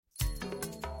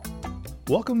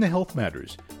Welcome to Health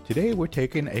Matters. Today we're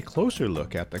taking a closer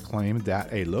look at the claim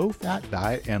that a low-fat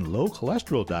diet and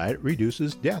low-cholesterol diet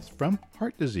reduces death from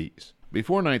heart disease.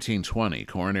 Before 1920,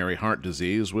 coronary heart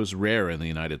disease was rare in the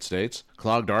United States.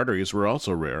 Clogged arteries were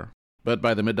also rare. But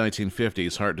by the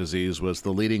mid-1950s, heart disease was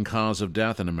the leading cause of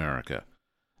death in America.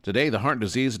 Today, the heart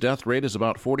disease death rate is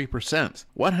about 40%.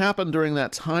 What happened during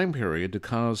that time period to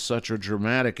cause such a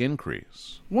dramatic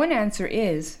increase? One answer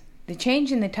is the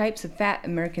change in the types of fat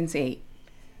Americans ate.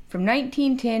 From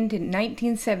 1910 to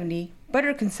 1970,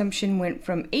 butter consumption went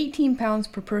from 18 pounds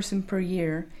per person per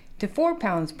year to 4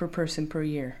 pounds per person per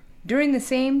year. During the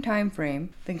same time frame,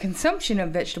 the consumption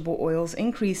of vegetable oils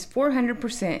increased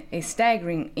 400%, a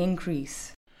staggering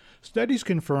increase. Studies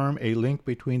confirm a link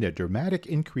between the dramatic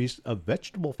increase of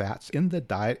vegetable fats in the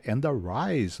diet and the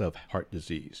rise of heart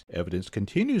disease. Evidence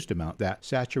continues to mount that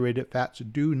saturated fats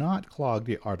do not clog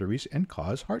the arteries and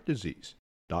cause heart disease.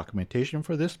 Documentation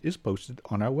for this is posted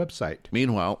on our website.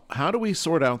 Meanwhile, how do we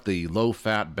sort out the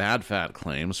low-fat, bad-fat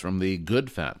claims from the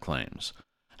good-fat claims?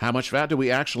 How much fat do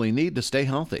we actually need to stay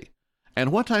healthy?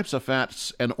 And what types of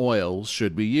fats and oils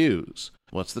should we use?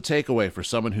 What's the takeaway for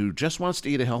someone who just wants to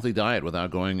eat a healthy diet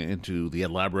without going into the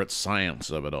elaborate science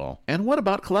of it all? And what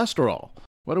about cholesterol?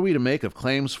 What are we to make of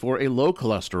claims for a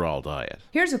low-cholesterol diet?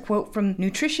 Here's a quote from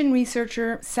nutrition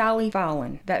researcher Sally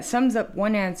Fallon that sums up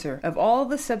one answer. Of all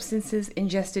the substances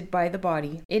ingested by the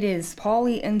body, it is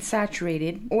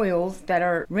polyunsaturated oils that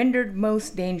are rendered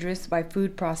most dangerous by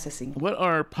food processing. What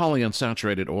are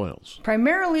polyunsaturated oils?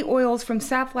 Primarily oils from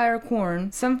safflower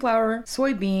corn, sunflower,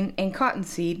 soybean, and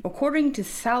cottonseed. According to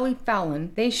Sally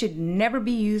Fallon, they should never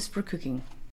be used for cooking.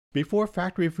 Before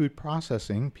factory food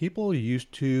processing, people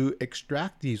used to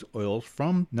extract these oils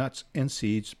from nuts and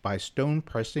seeds by stone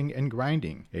pressing and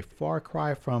grinding, a far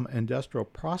cry from industrial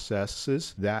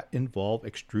processes that involve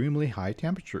extremely high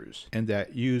temperatures and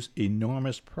that use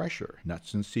enormous pressure.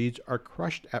 Nuts and seeds are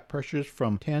crushed at pressures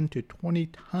from 10 to 20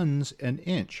 tons an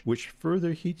inch, which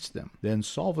further heats them. Then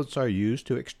solvents are used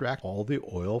to extract all the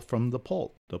oil from the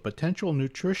pulp. The potential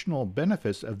nutritional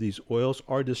benefits of these oils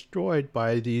are destroyed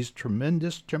by these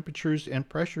tremendous temperatures and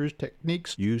pressures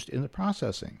techniques used in the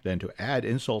processing. Then, to add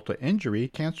insult to injury,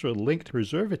 cancer-linked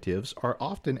preservatives are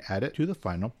often added to the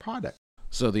final product.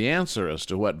 So the answer as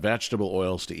to what vegetable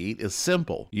oils to eat is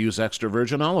simple. Use extra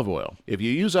virgin olive oil. If you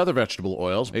use other vegetable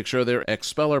oils, make sure they're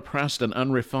expeller pressed and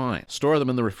unrefined. Store them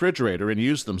in the refrigerator and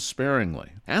use them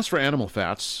sparingly. As for animal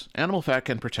fats, animal fat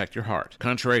can protect your heart,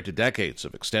 contrary to decades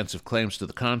of extensive claims to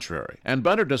the contrary. And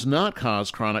butter does not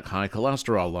cause chronic high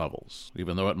cholesterol levels,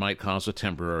 even though it might cause a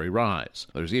temporary rise.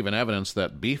 There's even evidence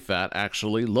that beef fat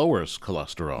actually lowers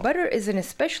cholesterol. Butter is an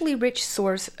especially rich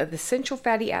source of essential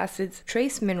fatty acids,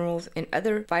 trace minerals, and other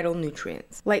vital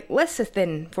nutrients, like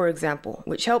lecithin, for example,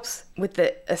 which helps with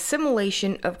the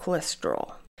assimilation of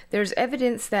cholesterol. There's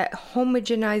evidence that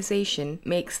homogenization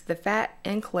makes the fat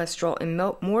and cholesterol in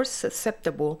milk more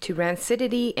susceptible to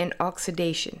rancidity and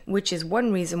oxidation, which is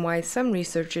one reason why some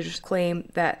researchers claim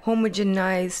that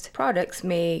homogenized products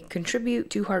may contribute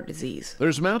to heart disease.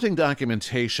 There's mounting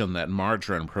documentation that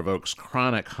margarine provokes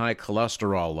chronic high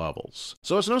cholesterol levels.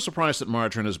 So it's no surprise that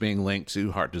margarine is being linked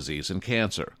to heart disease and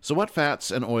cancer. So what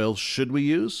fats and oils should we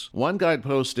use? One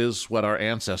guidepost is what our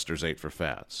ancestors ate for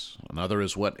fats. Another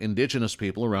is what indigenous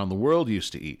people around the world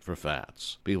used to eat for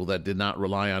fats. People that did not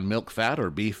rely on milk fat or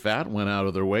beef fat went out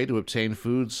of their way to obtain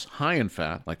foods high in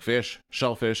fat, like fish,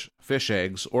 shellfish, fish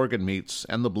eggs, organ meats,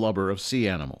 and the blubber of sea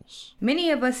animals. Many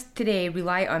of us today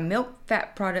rely on milk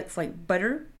fat products like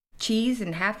butter, cheese,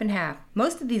 and half.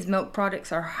 Most of these milk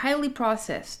products are highly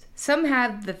processed. Some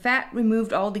have the fat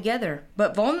removed altogether,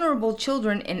 but vulnerable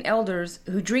children and elders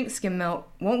who drink skim milk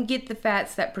won't get the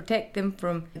fats that protect them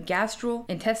from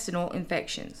gastrointestinal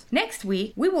infections. Next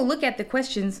week, we will look at the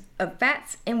questions of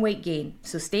fats and weight gain,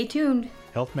 so stay tuned.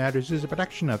 Health Matters is a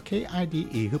production of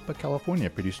KIDE Hoopa, California,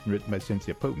 produced and written by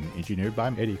Cynthia Poten, engineered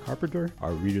by Eddie Carpenter.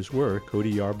 Our readers were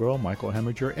Cody Yarborough, Michael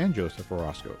Hemminger, and Joseph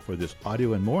Orozco. For this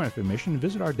audio and more information,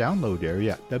 visit our download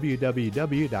area at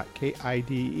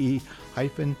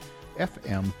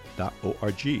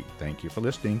www.kide-fm.org. Thank you for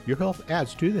listening. Your health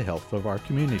adds to the health of our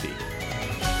community.